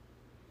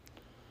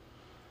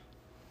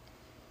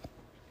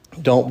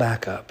 Don't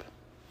back up.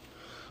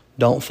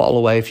 Don't fall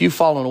away. If you've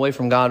fallen away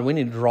from God, we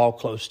need to draw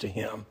close to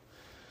Him.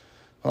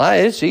 Well,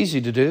 it's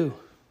easy to do.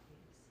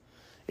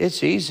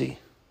 It's easy.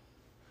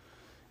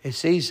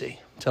 It's easy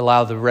to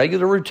allow the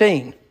regular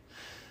routine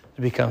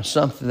to become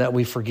something that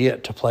we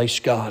forget to place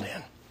God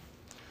in.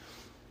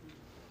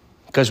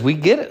 Because we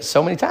get it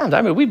so many times.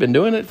 I mean, we've been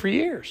doing it for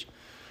years.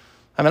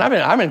 I mean,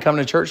 I've been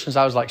coming to church since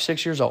I was like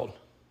 6 years old.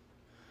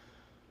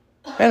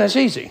 Man, it's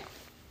easy.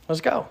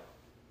 Let's go.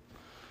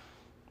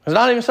 It's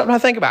not even something I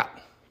think about.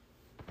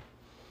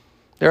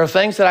 There are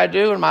things that I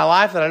do in my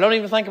life that I don't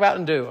even think about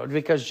and do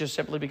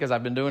simply because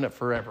I've been doing it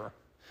forever.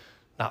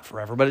 Not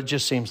forever, but it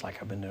just seems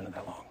like I've been doing it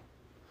that long.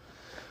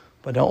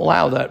 But don't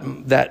allow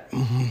that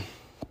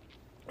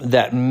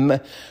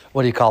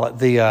what do you call it?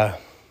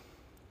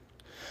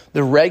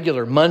 The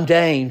regular,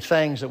 mundane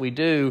things that we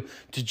do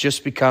to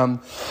just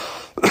become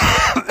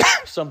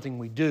something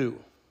we do.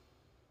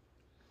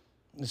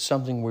 It's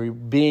something we're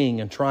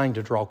being and trying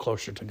to draw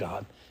closer to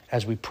God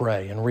as we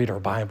pray and read our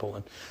Bible.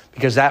 And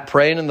because that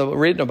praying and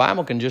reading the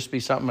Bible can just be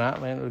something,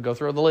 man, go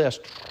through the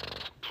list.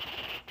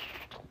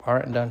 All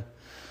right, I'm done.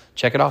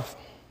 Check it off.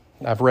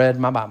 I've read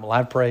my Bible.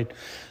 I've prayed.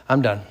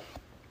 I'm done.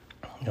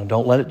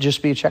 Don't let it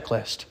just be a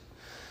checklist.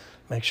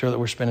 Make sure that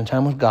we're spending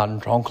time with God and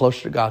drawing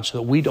closer to God so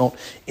that we don't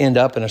end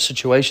up in a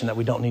situation that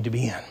we don't need to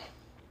be in.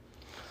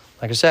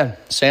 Like I said,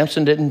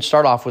 Samson didn't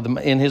start off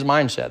in his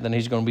mindset that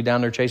he's going to be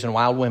down there chasing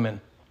wild women.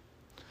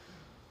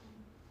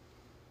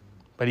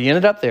 But he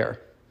ended up there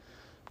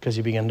because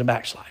he began to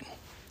backslide.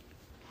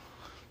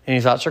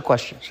 Any thoughts or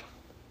questions?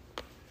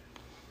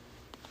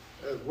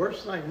 The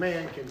worst thing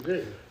man can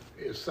do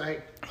is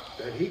think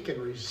that he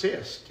can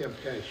resist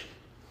temptation.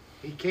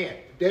 He can't.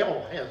 The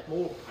devil has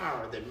more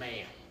power than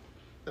man.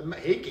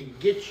 He can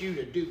get you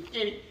to do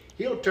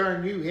he'll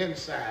turn you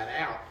inside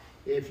out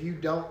if you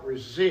don't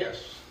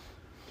resist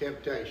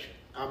temptation.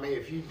 I mean,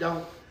 if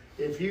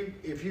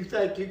you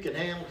think you can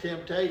handle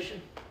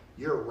temptation,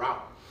 you're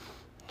wrong.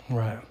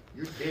 Right.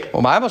 You're dead.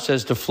 Well, the Bible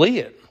says to flee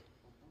it.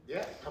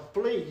 Yeah, to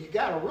flee. You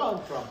got to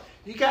run from it.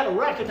 You got to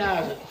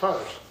recognize it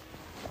first.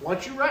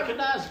 Once you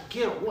recognize it,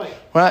 get away.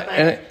 Right,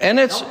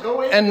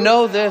 and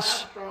know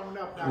this.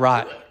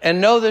 Right,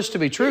 and know this to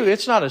be true.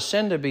 It's not a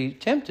sin to be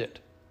tempted.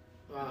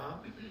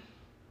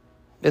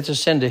 It's a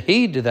sin to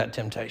heed to that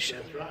temptation.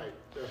 That's right.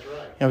 That's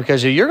right.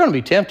 Because you're going to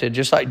be tempted,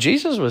 just like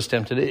Jesus was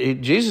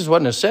tempted. Jesus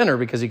wasn't a sinner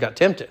because he got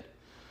tempted.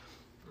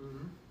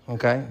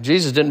 Okay?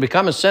 Jesus didn't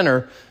become a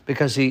sinner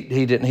because he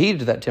didn't heed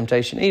to that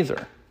temptation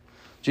either.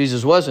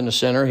 Jesus wasn't a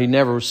sinner. He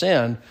never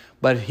sinned,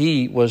 but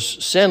he was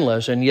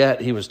sinless, and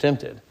yet he was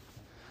tempted.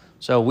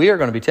 So we are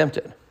going to be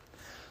tempted.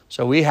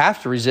 So we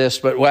have to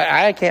resist, but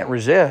I can't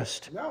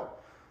resist. No.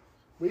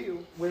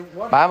 The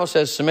Bible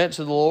says submit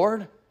to the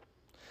Lord.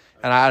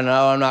 And I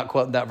know I'm not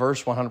quoting that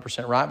verse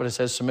 100% right, but it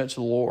says submit to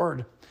the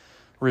Lord.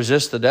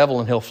 Resist the devil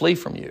and he'll flee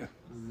from you.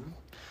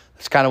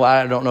 That's kind of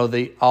why I don't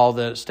know all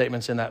the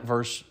statements in that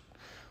verse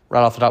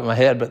right off the top of my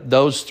head, but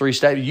those three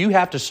statements, you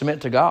have to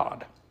submit to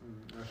God.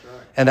 That's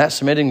right. And that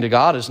submitting to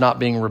God is not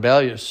being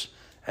rebellious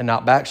and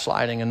not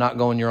backsliding and not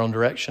going your own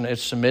direction.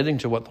 It's submitting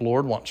to what the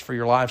Lord wants for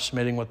your life,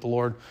 submitting what the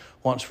Lord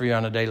wants for you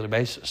on a daily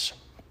basis.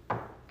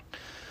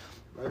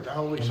 Let the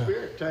Holy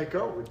Spirit take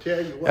over,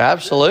 tell you what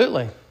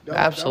Absolutely. to do.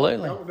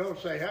 Absolutely. Don't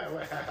say,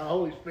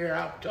 Holy Spirit,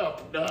 I'm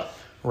toughened up.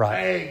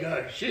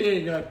 Right. She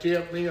ain't going to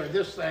tempt me, or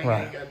this thing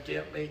Right. ain't going to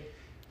tempt me.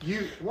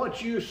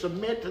 Once you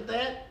submit to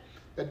that,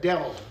 the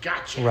devil's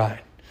got you. Right.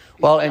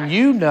 Well, and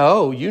you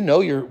know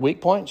your weak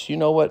points. You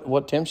know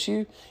what tempts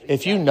you.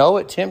 If you know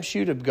it tempts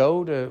you to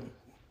go to,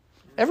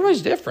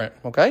 everybody's different,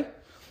 okay?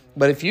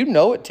 But if you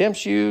know it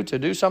tempts you to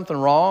do something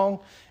wrong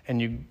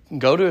and you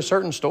go to a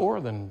certain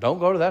store, then don't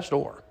go to that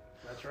store.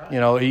 That's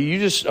right. You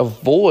just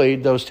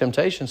avoid those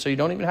temptations so you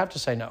don't even have to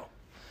say no.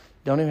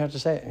 Don't even have to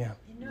say it, yeah.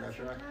 That's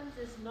right. Sometimes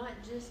it's not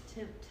just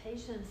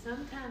temptation.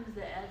 Sometimes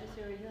the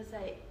adversary, he'll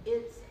say,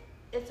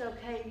 it's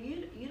okay.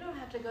 You don't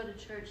have to go to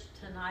church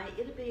tonight.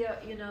 It'll be,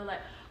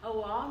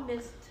 well, I'll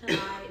miss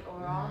tonight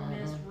or I'll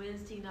miss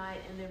Wednesday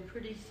night. And then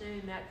pretty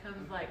soon that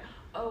comes like,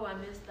 oh, I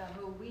missed the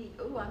whole week.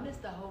 Oh, I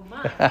missed the whole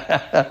month.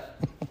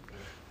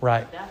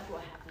 Right. That's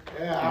what happens.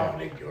 Yeah, I don't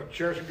need to go to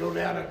church and go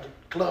down to the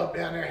club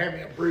down there and have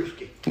me a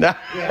brewski. That'd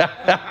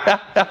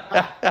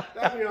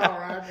be all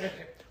right, man.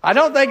 I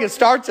don't think it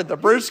starts at the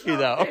brewski,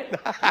 though.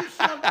 Do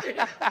something.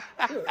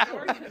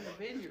 Working in the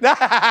vineyard.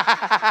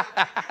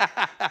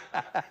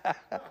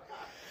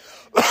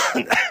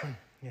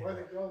 Where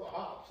they grow the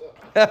hops.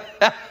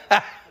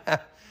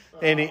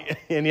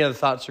 Any other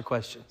thoughts or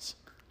questions?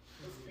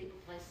 It's people,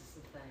 places,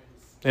 and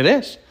things. It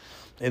is.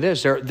 It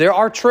is. There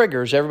are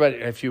triggers. Everybody,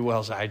 if you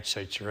will, I'd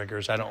say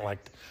triggers. I don't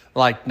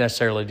like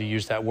necessarily to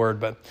use that word,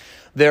 but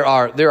there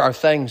are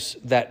things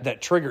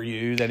that trigger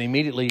you that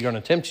immediately are going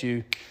to tempt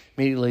you,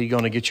 immediately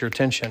going to get your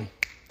attention.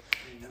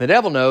 And the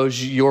devil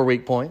knows your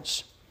weak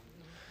points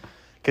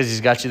because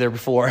he's got you there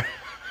before.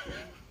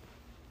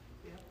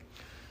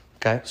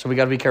 Okay, so we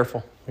got to be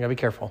careful. We got to be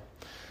careful.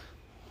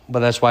 But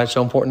that's why it's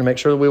so important to make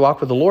sure that we walk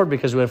with the Lord,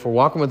 because if we're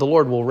walking with the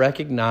Lord, we'll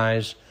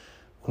recognize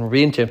when we're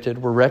being tempted.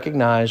 We'll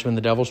recognize when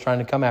the devil's trying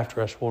to come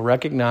after us. We'll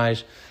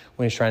recognize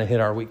when he's trying to hit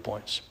our weak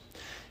points.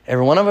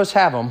 Every one of us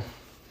have them.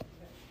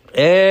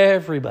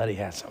 Everybody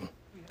has them.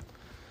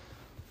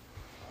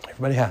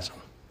 Everybody has them.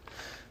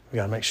 We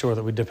got to make sure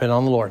that we depend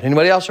on the Lord.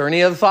 Anybody else or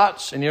any other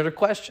thoughts? Any other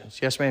questions?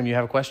 Yes, ma'am. You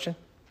have a question?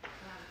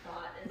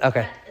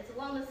 Okay. It's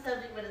along the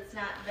subject, but it's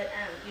not. But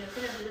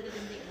sometimes we look at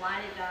this and think,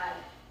 why did God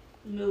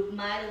move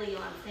mightily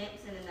on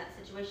Samson in that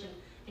situation?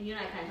 And you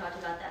and I kind of talked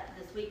about that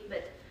this week.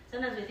 But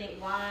sometimes we think,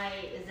 why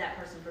is that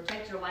person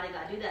protected, or why did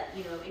God do that?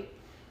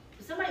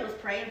 Somebody was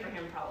praying for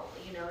him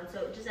probably. And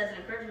so just as an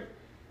encouragement,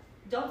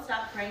 don't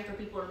stop praying for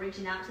people and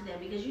reaching out to them,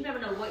 because you never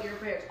know what your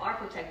prayers are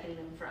protecting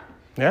them from.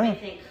 Yeah. You may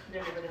think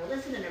they're never going to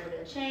listen, they're never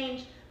going to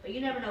change, but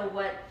you never know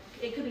what.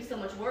 It could be so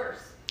much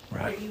worse.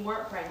 Right. If you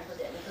weren't praying for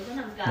them. And so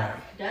sometimes God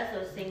does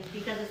those things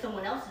because of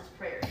someone else's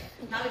prayers,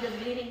 not because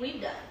of anything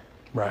we've done.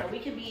 Right. We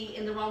could be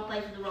in the wrong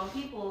place with the wrong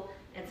people,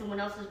 and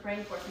someone else is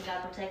praying for us, and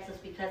God protects us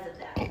because of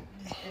that. And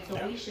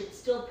so we should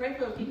still pray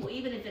for those people,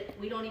 even if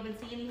we don't even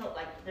see any hope.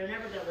 Like, they're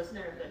never going to listen,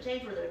 they're never going to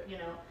change, or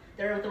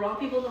they're with the wrong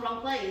people in the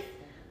wrong place.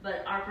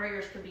 But our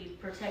prayers could be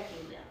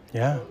protecting them.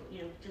 Yeah. So,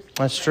 just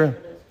That's pray true.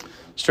 for those people.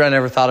 It's true. I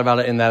never thought about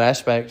it in that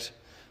aspect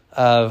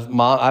of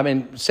mom. I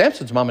mean,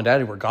 Samson's mom and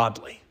daddy were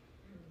godly.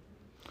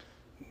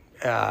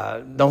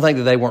 Don't think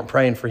that they weren't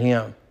praying for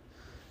him.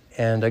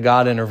 And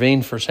God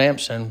intervened for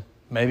Samson.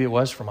 Maybe it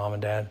was for mom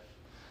and dad.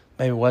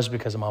 Maybe it was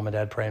because of mom and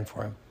dad praying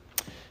for him.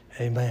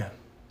 Amen.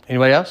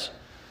 Anybody else?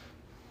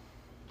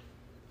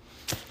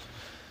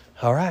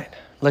 All right.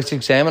 Let's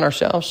examine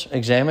ourselves.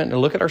 Examine and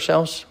look at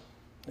ourselves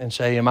and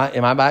say, am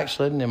I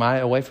backslidden? Am I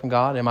away from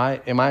God? Am I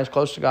as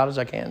close to God as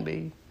I can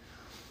be?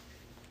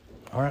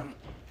 All right.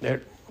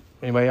 There.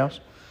 Anybody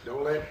else?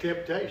 Don't let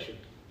temptation.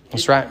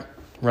 That's right.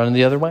 Running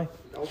the other way.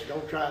 Don't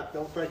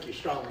think you're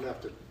strong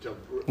enough to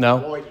No.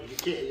 avoid it. You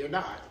can't. You're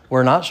not.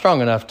 We're not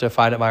strong enough to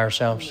fight it by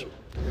ourselves.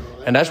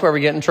 And that's where we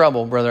get in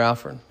trouble, Brother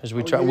Alfred, is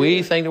we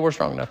think that we're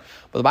strong enough.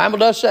 But the Bible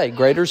does say,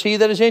 greater is he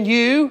that is in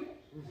you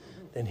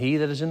than he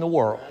that is in the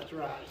world. That's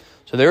right.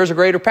 So there is a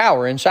greater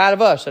power inside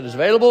of us that is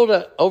available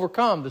to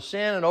overcome the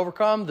sin and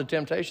overcome the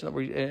temptation that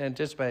we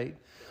anticipate.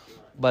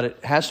 But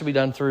it has to be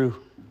done through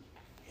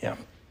him,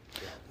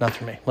 not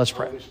through me. Let's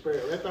pray. Holy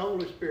Spirit. Let the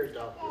Holy Spirit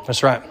talk.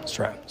 That's right. That's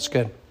right. That's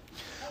good.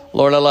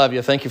 Lord, I love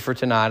you. Thank you for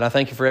tonight. I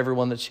thank you for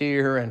everyone that's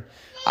here. And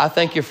I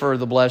thank you for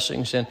the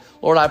blessings. And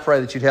Lord, I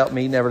pray that you'd help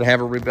me never to have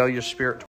a rebellious spirit